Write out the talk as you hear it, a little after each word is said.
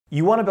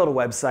You want to build a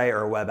website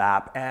or a web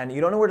app and you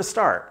don't know where to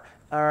start,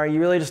 or you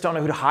really just don't know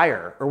who to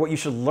hire or what you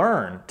should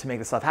learn to make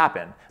this stuff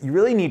happen. You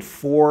really need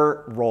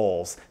 4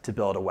 roles to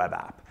build a web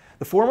app.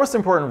 The 4 most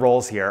important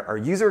roles here are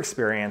user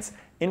experience,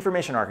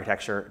 information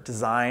architecture,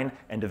 design,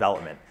 and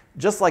development,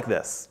 just like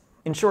this.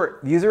 In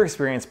short, the user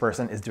experience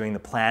person is doing the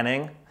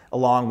planning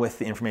along with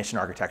the information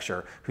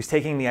architecture, who's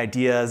taking the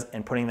ideas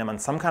and putting them on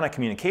some kind of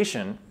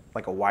communication,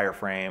 like a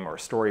wireframe or a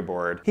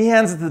storyboard. He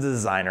hands it to the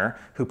designer,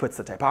 who puts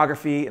the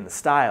typography and the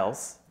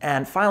styles.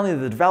 And finally,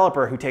 the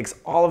developer, who takes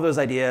all of those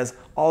ideas,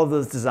 all of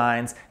those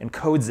designs, and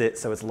codes it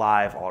so it's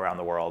live all around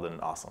the world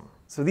and awesome.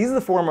 So these are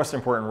the 4 most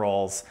important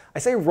roles. I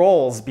say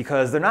roles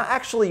because they're not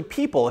actually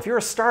people. If you're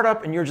a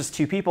startup and you're just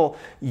 2 people,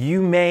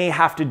 you may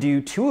have to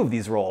do 2 of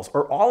these roles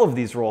or all of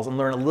these roles and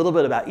learn a little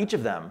bit about each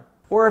of them.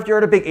 Or if you're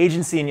at a big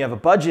agency and you have a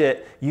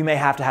budget, you may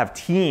have to have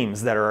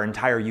teams that are an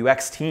entire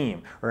UX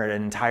team or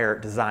an entire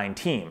design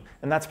team.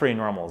 And that's pretty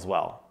normal as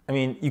well. I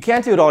mean, you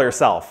can't do it all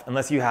yourself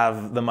unless you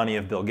have the money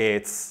of Bill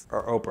Gates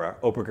or Oprah.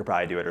 Oprah could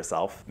probably do it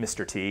herself.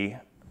 Mr. T,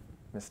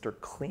 Mr.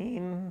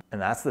 Clean.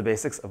 And that's the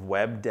basics of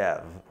web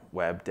dev,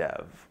 web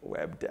dev,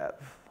 web dev.